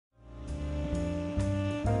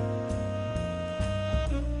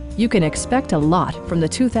You can expect a lot from the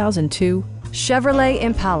 2002 Chevrolet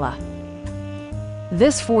Impala.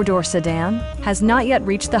 This four-door sedan has not yet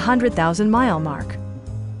reached the 100,000-mile mark.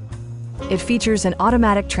 It features an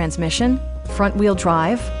automatic transmission, front-wheel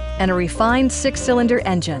drive, and a refined six-cylinder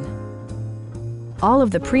engine. All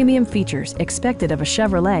of the premium features expected of a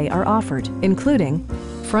Chevrolet are offered, including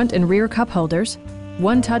front and rear cup holders,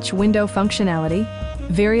 one-touch window functionality,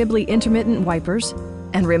 variably intermittent wipers,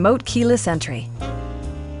 and remote keyless entry.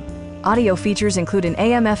 Audio features include an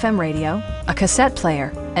AM/FM radio, a cassette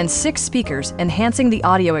player, and 6 speakers, enhancing the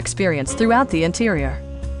audio experience throughout the interior.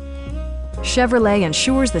 Chevrolet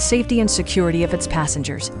ensures the safety and security of its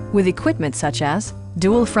passengers with equipment such as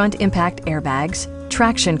dual front impact airbags,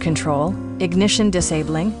 traction control, ignition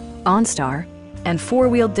disabling, OnStar, and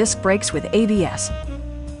 4-wheel disc brakes with ABS.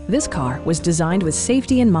 This car was designed with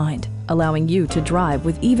safety in mind, allowing you to drive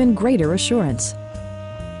with even greater assurance.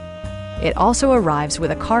 It also arrives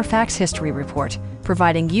with a Carfax history report,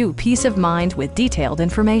 providing you peace of mind with detailed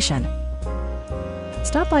information.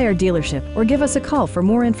 Stop by our dealership or give us a call for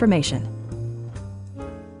more information.